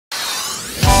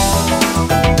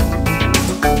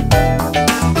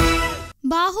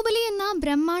ബാഹുബലി എന്ന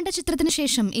ബ്രഹ്മാണ്ഡ ചിത്രത്തിനു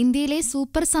ശേഷം ഇന്ത്യയിലെ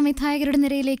സൂപ്പർ സംവിധായകരുടെ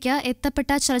നിരയിലേക്ക്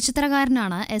എത്തപ്പെട്ട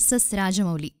ചലച്ചിത്രകാരനാണ് എസ്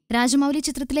രാജമൗലി. രാജമൗലി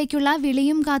ചിത്രത്തിലേക്കുള്ള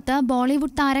വിളിയും കാത്ത്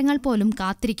ബോളിവുഡ് താരങ്ങൾ പോലും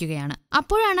കാത്തിരിക്കുകയാണ്.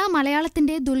 അപ്പോഴാണ്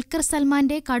മലയാളത്തിന്റെ ദുൽഖർ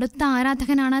സൽമാന്റെ കടുത്ത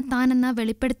ആരാധകനാണ് താനെന്ന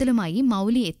വെളിപ്പെടുത്തലുമായി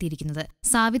മൗലി എത്തിയിരിക്കുന്നത്.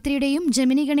 സാവിത്രിയുടെയും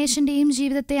ജമിനി ഗണേശന്റെയും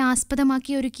ജീവിതത്തെ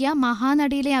ആസ്പദമാക്കി ഒരുക്കിയ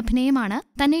മഹാനടിയിലെ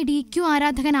അഭിനയമാണ് തന്നെ DQ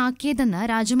ആരാധകനാക്കിയതെന്ന്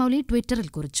രാജമൗലി ട്വിറ്ററിൽ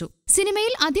കുറിച്ചു.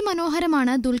 സിനിമയിൽ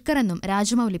അതിമനോഹരമാണ് ദുൽഖർ എന്നും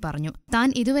രാജമൗലി പറഞ്ഞു.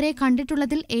 താൻ ഇതുവരെ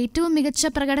കണ്ടിട്ടുള്ളതിൽ ഏറ്റവും മികച്ച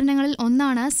പ്രകടനങ്ങളിൽ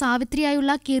ഒന്നാണ്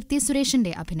സാവിത്രിയായുള്ള കീർത്തി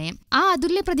സുരേഷിന്റെ അഭിനയം. ആ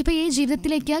അതുല്യ പ്രതിഭയെ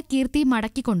ജീവിതത്തിലേക്ക് കീർത്തി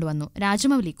മടക്കിക്കൊണ്ടുവന്നു,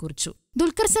 രാജമൗലി കുറിച്ചു.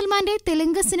 ദുൽഖർ സൽമാന്റെ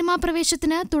തെലുങ്ക് സിനിമാ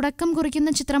പ്രവേശത്തിന് തുടക്കം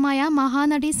കുറിക്കുന്ന ചിത്രമായ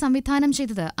മഹാനടി സംവിധാനം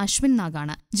ചെയ്തത് അശ്വിൻ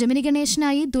നാഗാണ്. ജമിനി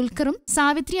ഗണേശനായി ദുൽഖറും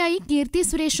സാവിത്രിയായി കീർത്തി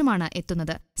സുരേഷുമാണ്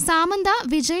എത്തുന്നത്. സാമന്ത,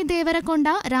 വിജയ് ദേവരകൊണ്ട,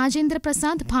 രാജേന്ദ്ര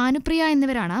പ്രസാദ്, ഭാനുപ്രിയ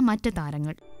എന്നിവരാണ് മറ്റ്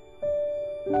താരങ്ങൾ.